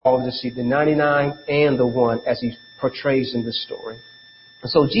all of the sheep, the 99 and the one, as he portrays in this story.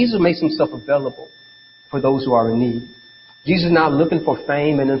 And so Jesus makes himself available for those who are in need. Jesus is not looking for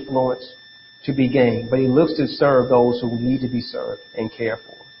fame and influence to be gained, but he looks to serve those who need to be served and cared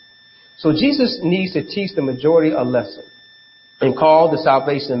for. So Jesus needs to teach the majority a lesson and call the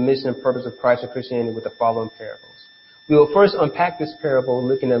salvation and mission and purpose of Christ and Christianity with the following parables. We will first unpack this parable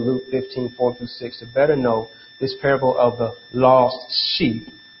looking at Luke 15:4-6 to better know this parable of the lost sheep,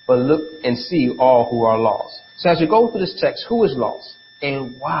 but look and see all who are lost. So as you go through this text, who is lost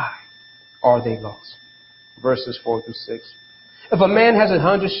and why are they lost? Verses 4-6. If a man has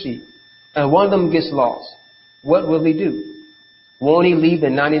 100 sheep and one of them gets lost, what will he do? Won't he leave the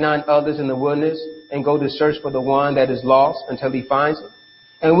 99 others in the wilderness and go to search for the one that is lost until he finds it?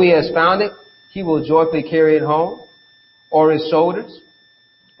 And when he has found it, he will joyfully carry it home or his shoulders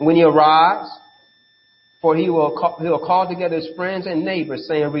when he arrives, for he'll call together his friends and neighbors,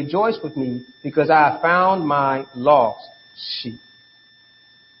 saying, rejoice with me, because I have found my lost sheep.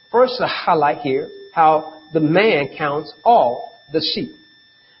 First, to highlight here how the man counts all the sheep.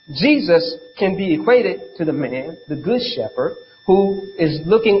 Jesus can be equated to the man, the good shepherd, who is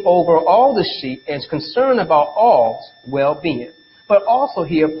looking over all the sheep and is concerned about all's well-being. But also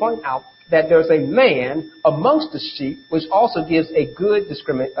here point out that there's a man amongst the sheep, which also gives a good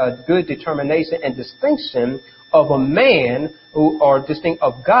determination and distinction of a man or distinct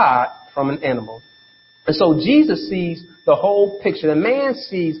of God from an animal. And so Jesus sees the whole picture. The man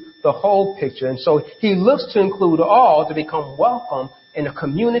sees the whole picture. And so he looks to include all to become welcome in a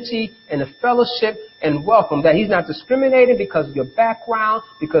community, in a fellowship, and welcome. That he's not discriminating because of your background,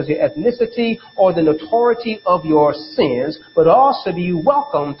 because of your ethnicity, or the notoriety of your sins, but also be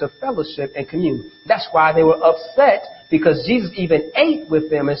welcome to fellowship and communion. That's why they were upset, because Jesus even ate with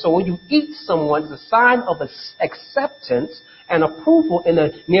them. And so when you eat someone, it's a sign of acceptance and approval in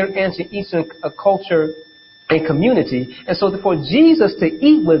the Near Ancient Eastern culture and community. And so for Jesus to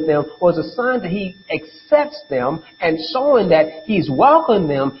eat with them was a sign that he accepts them and showing that he's welcomed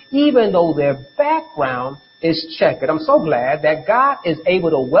them even though their background is checkered. I'm so glad that God is able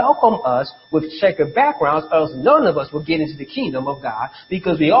to welcome us with checkered backgrounds, else none of us will get into the kingdom of God,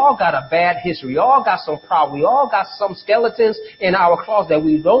 because we all got a bad history. We all got some problems. We all got some skeletons in our closet that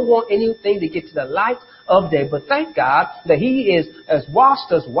we don't want anything to get to the light of day. But thank God that he has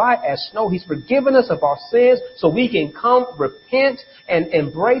washed us white as snow. He's forgiven us of our sins so we can come, repent, and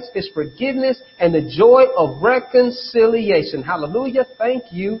embrace his forgiveness and the joy of reconciliation. Hallelujah. Thank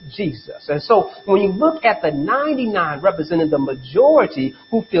you, Jesus. And so when you look at the 99 representing the majority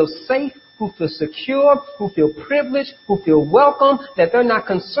who feel safe, who feel secure, who feel privileged, who feel welcome, that they're not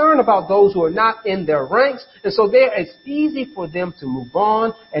concerned about those who are not in their ranks. And so there it's easy for them to move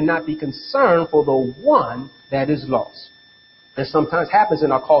on and not be concerned for the one that is lost. And sometimes happens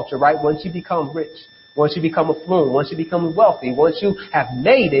in our culture, right? Once you become rich, once you become affluent, once you become wealthy, once you have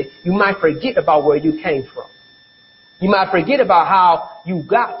made it, you might forget about where you came from. You might forget about how you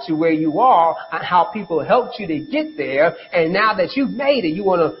got to where you are and how people helped you to get there. And now that you've made it, you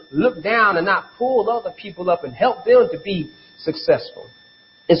want to look down and not pull other people up and help them to be successful.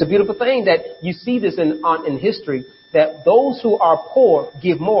 It's a beautiful thing that you see this in history, that those who are poor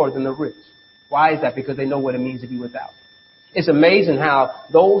give more than the rich. Why is that? Because they know what it means to be without. It's amazing how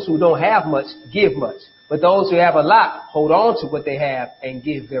those who don't have much give much, but those who have a lot hold on to what they have and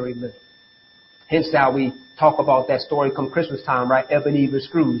give very little. Hence how we talk about that story come Christmas time, right? Ebenezer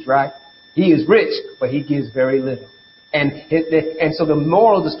Scrooge, right? He is rich, but he gives very little. And so the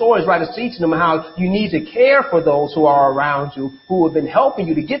moral of the story is, right, is teaching them how you need to care for those who are around you, who have been helping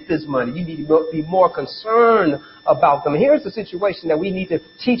you to get this money. You need to be more concerned about them. Here's the situation that we need to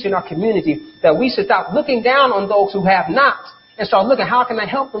teach in our community, that we should stop looking down on those who have not and start looking, how can I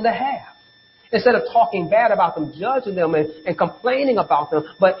help them to have? Instead of talking bad about them, judging them and complaining about them.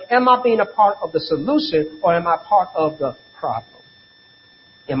 But am I being a part of the solution or am I part of the problem?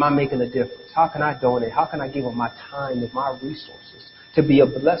 Am I making a difference? How can I donate? How can I give of my time and my resources to be a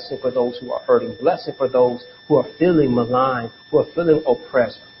blessing for those who are hurting, blessing for those who are feeling maligned, who are feeling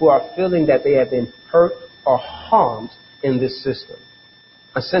oppressed, who are feeling that they have been hurt or harmed in this system?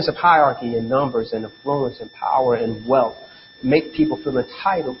 A sense of hierarchy and numbers and influence and power and wealth make people feel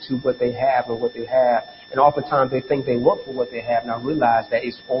entitled to what they have and what they have. And oftentimes they think they work for what they have, and I realize that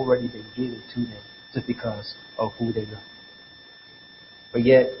it's already been given to them just because of who they are. But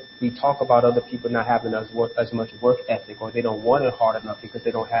yet we talk about other people not having as much work ethic, or they don't want it hard enough because they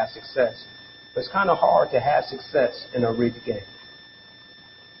don't have success. But it's kind of hard to have success in a rigged game.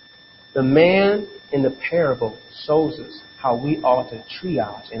 The man in the parable shows us how we ought to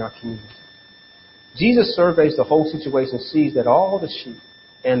triage in our community. Jesus surveys the whole situation, sees that all the sheep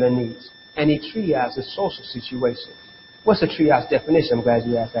and their needs. And he triages the social situation. What's the triage definition? I'm glad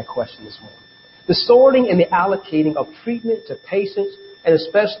you asked that question this morning. The sorting and the allocating of treatment to patients and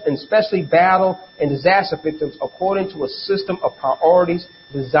especially battle and disaster victims according to a system of priorities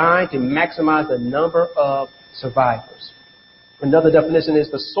designed to maximize the number of survivors. Another definition is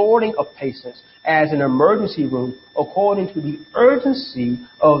the sorting of patients as an emergency room according to the urgency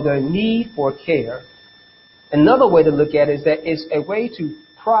of their need for care. Another way to look at it is that it's a way to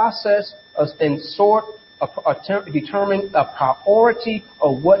process and sort, determine a priority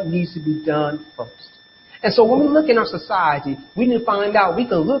of what needs to be done first. And so when we look in our society, we need to find out, we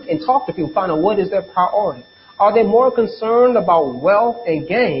can look and talk to people, find out what is their priority. Are they more concerned about wealth and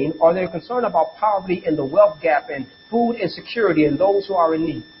gain? Or are they concerned about poverty and the wealth gap and food insecurity and those who are in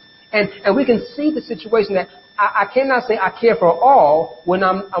need? And we can see the situation that I cannot say I care for all when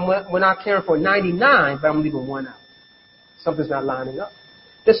I'm caring for 99, but I'm leaving one out. Something's not lining up.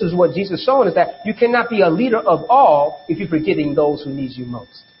 This is what Jesus is showing us, that you cannot be a leader of all if you're forgetting those who need you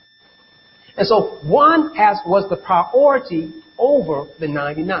most. And so one was the priority over the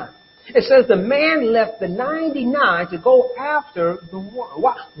 99. It says the man left the 99 to go after the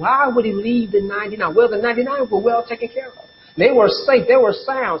one. Why would he leave the 99? Well, the 99 were well taken care of. They were safe. They were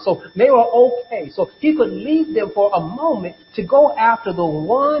sound. So they were okay. So he could leave them for a moment to go after the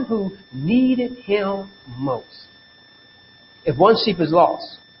one who needed him most. If one sheep is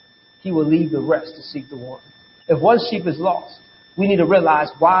lost, he will leave the rest to seek the one. If one sheep is lost, we need to realize,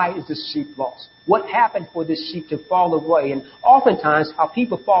 why is this sheep lost? What happened for this sheep to fall away? And oftentimes how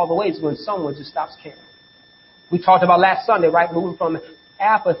people fall away is when someone just stops caring. We talked about last Sunday, right? Moving from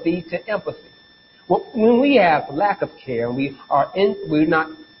apathy to empathy. Well, when we have lack of care, we're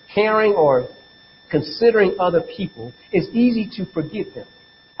not caring or considering other people, it's easy to forget them.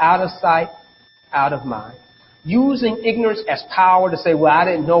 Out of sight, out of mind. Using ignorance as power to say, well, I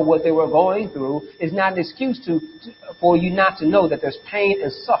didn't know what they were going through, is not an excuse for you not to know that there's pain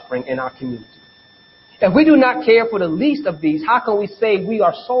and suffering in our community. If we do not care for the least of these, how can we say we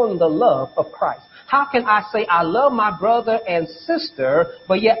are showing the love of Christ? How can I say I love my brother and sister,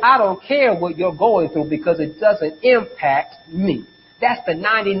 but yet I don't care what you're going through because it doesn't impact me? That's the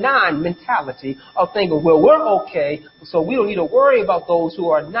 99 mentality of thinking, well, we're okay, so we don't need to worry about those who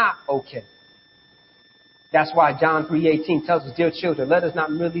are not okay. That's why John 3:18 tells us, dear children, let us not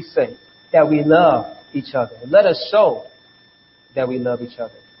merely say that we love each other. Let us show that we love each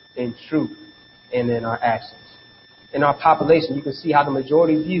other in truth and in our actions. In our population, you can see how the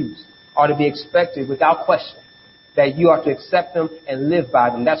majority views are to be expected without question, that you are to accept them and live by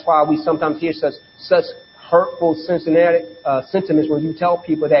them. That's why we sometimes hear such hurtful sentiments when you tell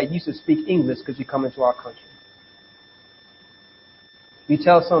people that you should speak English because you come into our country. You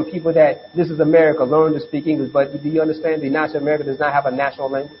tell some people that this is America, learn to speak English, but do you understand the United States of America does not have a national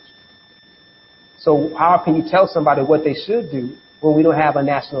language? So how can you tell somebody what they should do when we don't have a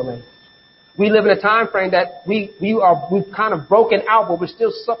national language? We live in a time frame that we've kind of broken out, but we're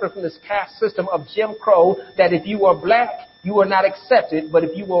still suffering from this caste system of Jim Crow, that if you were black, you were not accepted, but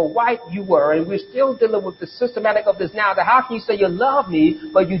if you were white, you were. And we're still dealing with the systematic of this now, that how can you say you love me,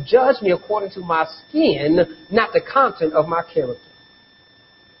 but you judge me according to my skin, not the content of my character?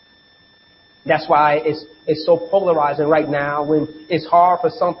 That's why it's so polarizing right now when it's hard for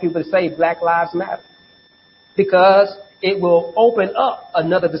some people to say Black Lives Matter. Because it will open up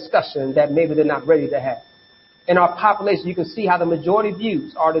another discussion that maybe they're not ready to have. In our population, you can see how the majority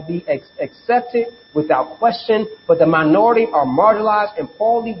views are to be accepted without question, but the minority are marginalized and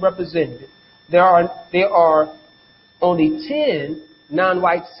poorly represented. There are only 10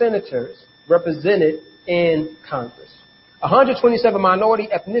 non-white senators represented in Congress. 127 minority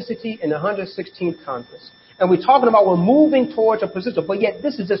ethnicity in 116 Congress. And we're talking about we're moving towards a position, but yet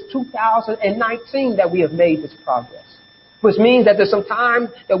this is just 2019 that we have made this progress. Which means that there's some time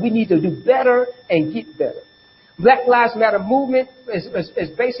that we need to do better and get better. Black Lives Matter movement is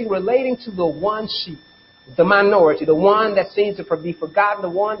basically relating to the one sheep, the minority, the one that seems to be forgotten, the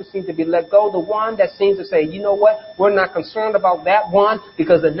one that seems to be let go, the one that seems to say, you know what, we're not concerned about that one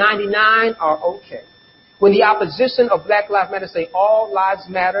because the 99 are okay. When the opposition of Black Lives Matter say all lives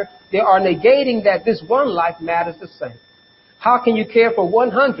matter, they are negating that this one life matters the same. How can you care for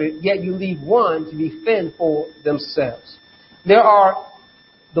 100, yet you leave one to be fend for themselves?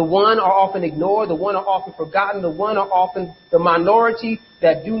 The one are often ignored, the one are often forgotten, the one are often the minority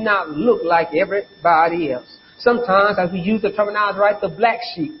that do not look like everybody else. Sometimes, as we use the terminology, right, the black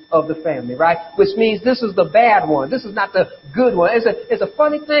sheep of the family, right, which means this is the bad one. This is not the good one. It's a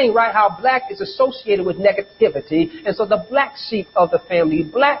funny thing, right, how black is associated with negativity. And so the black sheep of the family,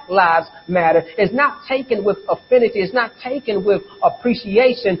 Black Lives Matter, is not taken with affinity. It's not taken with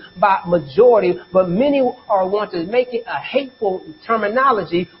appreciation by majority, but many are want to make it a hateful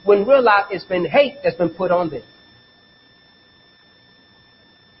terminology when realize it's been hate that's been put on them.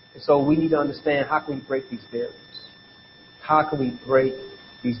 And so we need to understand, how can we break these barriers? How can we break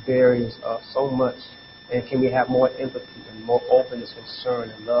these barriers so much? And can we have more empathy and more openness, concern,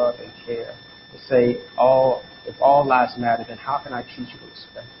 and love and care? To say, if all lives matter, then how can I treat you with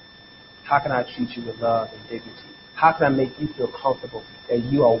respect? How can I treat you with love and dignity? How can I make you feel comfortable that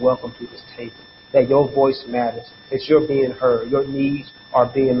you are welcome to this table? That your voice matters, that you're being heard, your needs are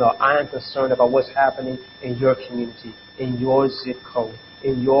being met. I am concerned about what's happening in your community, in your zip code,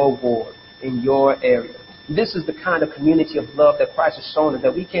 in your ward, in your area. This is the kind of community of love that Christ has shown us,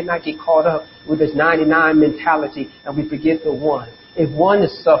 that we cannot get caught up with this 99 mentality and we forget the one. If one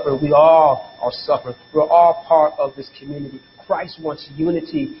is suffering, we all are suffering. We're all part of this community. Christ wants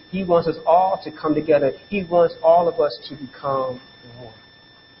unity. He wants us all to come together. He wants all of us to become one.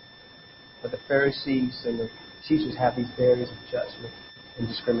 But the Pharisees and the teachers have these barriers of judgment and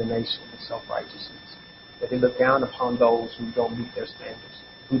discrimination and self-righteousness. That they look down upon those who don't meet their standards,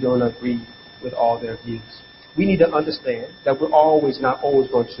 who don't agree with all their views. We need to understand that we're not always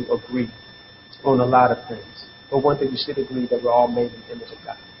going to agree on a lot of things. But one thing we should agree, that we're all made in the image of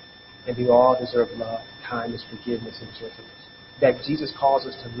God. And we all deserve love, kindness, forgiveness, and gentleness. That Jesus calls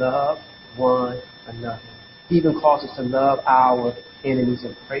us to love one another. He even calls us to love our enemies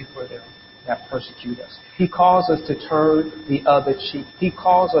and pray for them that persecute us. He calls us to turn the other cheek. He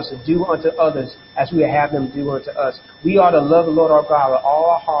calls us to do unto others as we have them do unto us. We are to love the Lord our God with all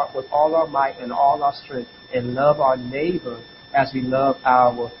our heart, with all our might, and all our strength, and love our neighbor as we love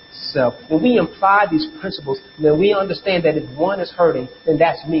ourselves. When we apply these principles, then we understand that if one is hurting, then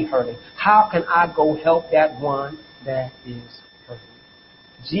that's me hurting. How can I go help that one that is hurting?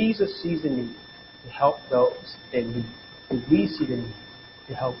 Jesus sees the need to help those in need. And we see the need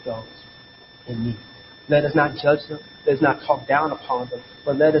to help those in need. Let us not judge them. Let us not talk down upon them,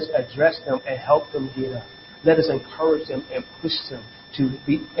 but let us address them and help them get up. Let us encourage them and push them to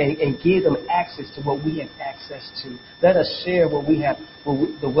be and give them access to what we have access to. Let us share what we have,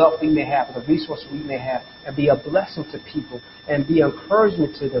 the wealth we may have, the resources we may have, and be a blessing to people and be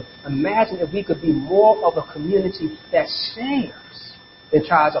encouragement to them. Imagine if we could be more of a community that shares than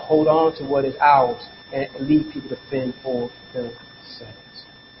tries to hold on to what is ours and leave people to fend for themselves.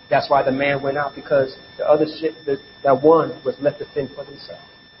 That's why the man went out, because the other that one was left to fend for themselves.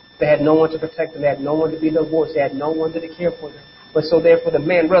 They had no one to protect them. They had no one to be their voice. They had no one to care for them. But so therefore the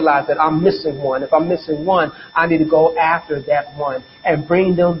man realized that I'm missing one. If I'm missing one, I need to go after that one and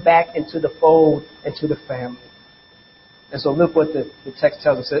bring them back into the fold, into the family. And so look what the text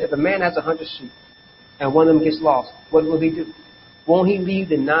tells us. If a man has 100 sheep and one of them gets lost, what will he do? Won't he leave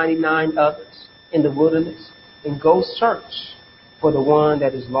the 99 others in the wilderness and go search for the one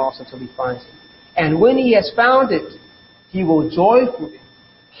that is lost until he finds it? And when he has found it, he will joyfully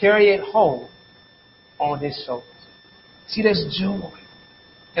carry it home on his shoulders. See, there's joy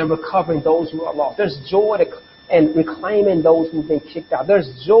in recovering those who are lost. There's joy in reclaiming those who've been kicked out. There's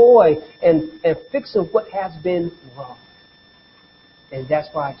joy in fixing what has been wrong. And that's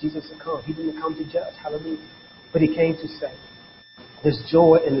why Jesus had come. He didn't come to judge. Hallelujah. But he came to save. There's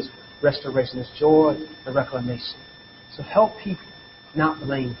joy in this restoration. There's joy in reclamation. So help people, not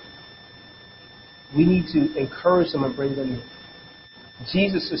blame them. We need to encourage them and bring them in.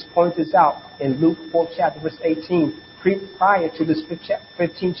 Jesus has pointed this out in Luke 4th chapter, verse 18, prior to this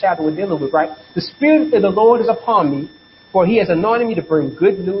 15th chapter we're dealing with, right? The Spirit of the Lord is upon me, for he has anointed me to bring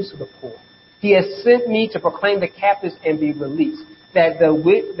good news to the poor. He has sent me to proclaim the captives and be released, that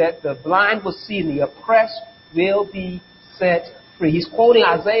the blind will see and the oppressed will be set free. He's quoting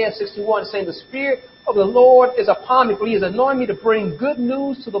Isaiah 61, saying, the Spirit of the Lord is upon me, for he has anointed me to bring good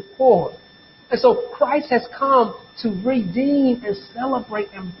news to the poor. And so Christ has come to redeem and celebrate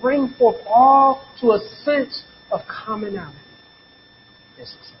and bring forth all to a sense of commonality and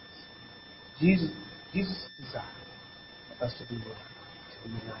success. Jesus' desire for us to be one, to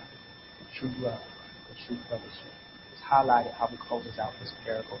be united, the true love, the true fellowship. It's highlighted how he closes out this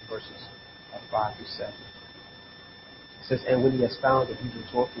parable, verses 5 through 7. It says, and when he has found it, he will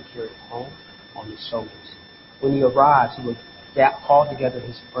joyfully carry it home on his shoulders. When he arrives, he will call together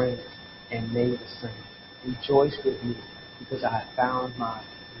his friends and made the same. Rejoice with me, because I have found my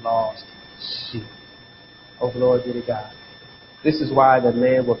lost sheep. Oh, glory be to God. This is why the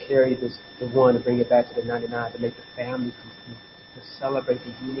man will carry the one and bring it back to the 99 to make the family complete, to celebrate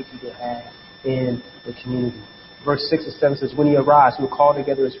the unity they have in the community. Verse 6 and 7 says, when he arrives, he will call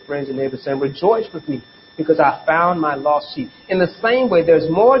together his friends and neighbors, saying, rejoice with me, because I found my lost sheep. In the same way, there's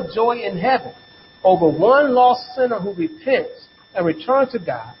more joy in heaven over one lost sinner who repents and returns to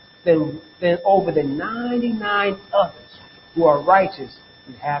God than over the 99 others who are righteous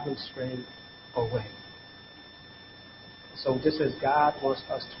and haven't strayed away. So just as God wants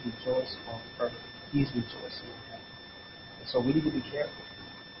us to rejoice on earth, He's rejoicing in heaven. And so we need to be careful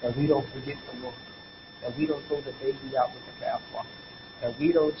that we don't forget the Lord, that we don't throw the baby out with the bathwater, that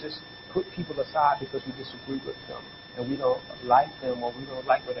we don't just put people aside because we disagree with them, and we don't like them or we don't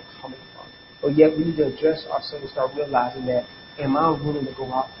like where they're coming from. But yet we need to address ourselves and start realizing that, am I willing to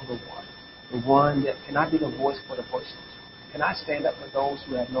go out for the one that, can I be the voice for the voiceless? Can I stand up for those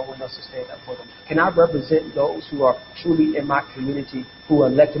who have no one else to stand up for them? Can I represent those who are truly in my community, who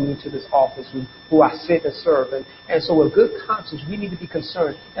elected me to this office, who I sit and serve? And so with good conscience, we need to be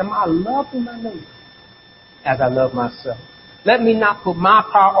concerned. Am I loving my neighbor as I love myself? Let me not put my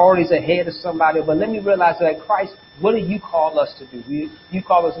priorities ahead of somebody, but let me realize that Christ, what do you call us to do? You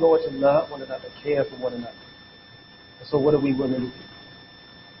call us, Lord, to love one another, care for one another. And so what are we willing to do?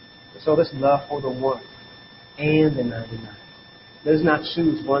 And so let's love for the one and the 99. Let's not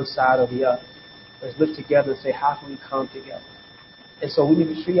choose one side or the other. Let's look together and say, how can we come together? And so we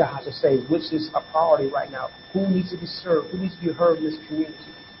need to figure out how to say, which is a priority right now? Who needs to be served? Who needs to be heard in this community?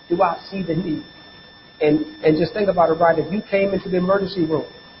 Do I see the need? And just think about it, right? If you came into the emergency room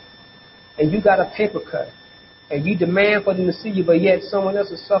and you got a paper cut and you demand for them to see you, but yet someone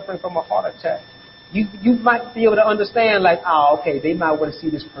else is suffering from a heart attack, you might be able to understand, like, okay, they might want to see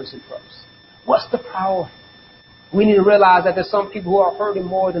this person first. What's the priority? We need to realize that there's some people who are hurting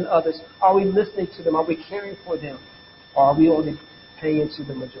more than others. Are we listening to them? Are we caring for them? Or are we only paying to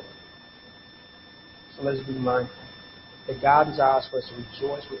the majority? So let's be mindful that God desires for us to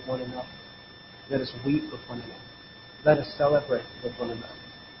rejoice with one another. Let us weep with one another. Let us celebrate with one another.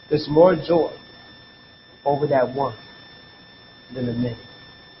 There's more joy over that one than the many.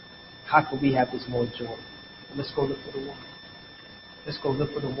 How can we have this more joy? Let's go look for the one. Let's go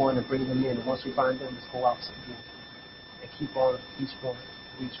look for the one and bring them in. And once we find them, let's go out again and keep on each one,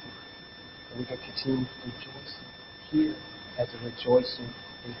 each one. And we can continue rejoicing here as a rejoicing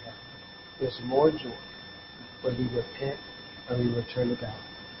in heaven. There's more joy when we repent and we return to God.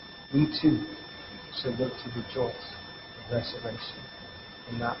 We too should look to rejoice in restoration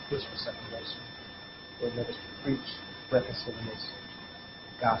and not push for separation. But let us preach reconciliation,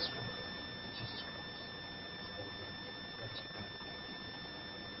 the gospel of Jesus Christ.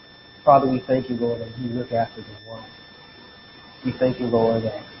 Father, we thank you, Lord, that you look after the one. We thank you, Lord,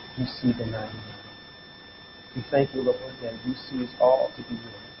 that you see the 99. We thank you, Lord, that you see us all to be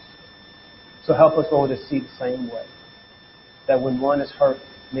yours. So help us, Lord, to see the same way. That when one is hurt,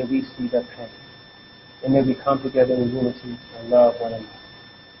 may we see their pain. And may we come together in unity and love one another.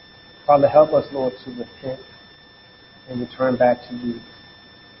 Father, help us, Lord, to repent and return back to you.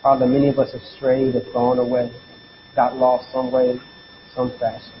 Father, many of us have strayed, have gone away, got lost some way, some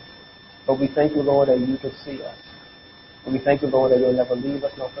fashion. But we thank you, Lord, that you can see us. And we thank you, Lord, that you'll never leave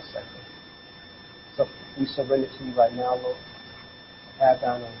us nor forsake us. So we surrender to you right now, Lord. Have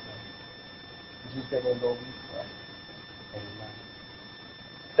thine own way. In Jesus' name, Lord, we pray. Amen.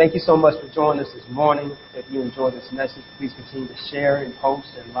 Thank you so much for joining us this morning. If you enjoyed this message, please continue to share and post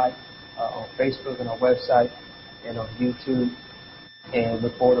and like on Facebook and our website and on YouTube. And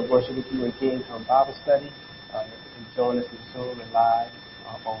look forward to worshiping with you again on Bible study. You join us in Zoom and live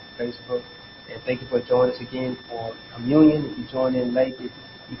on Facebook. And thank you for joining us again for communion. If you join in late, you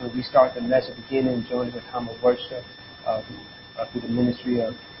can restart the message again and join us in a time of worship through the ministry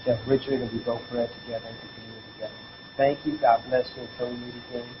of Jeff Richard, and we broke bread together and continue together. Thank you. God bless you. Until we meet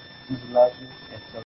again, Jesus loves you. And so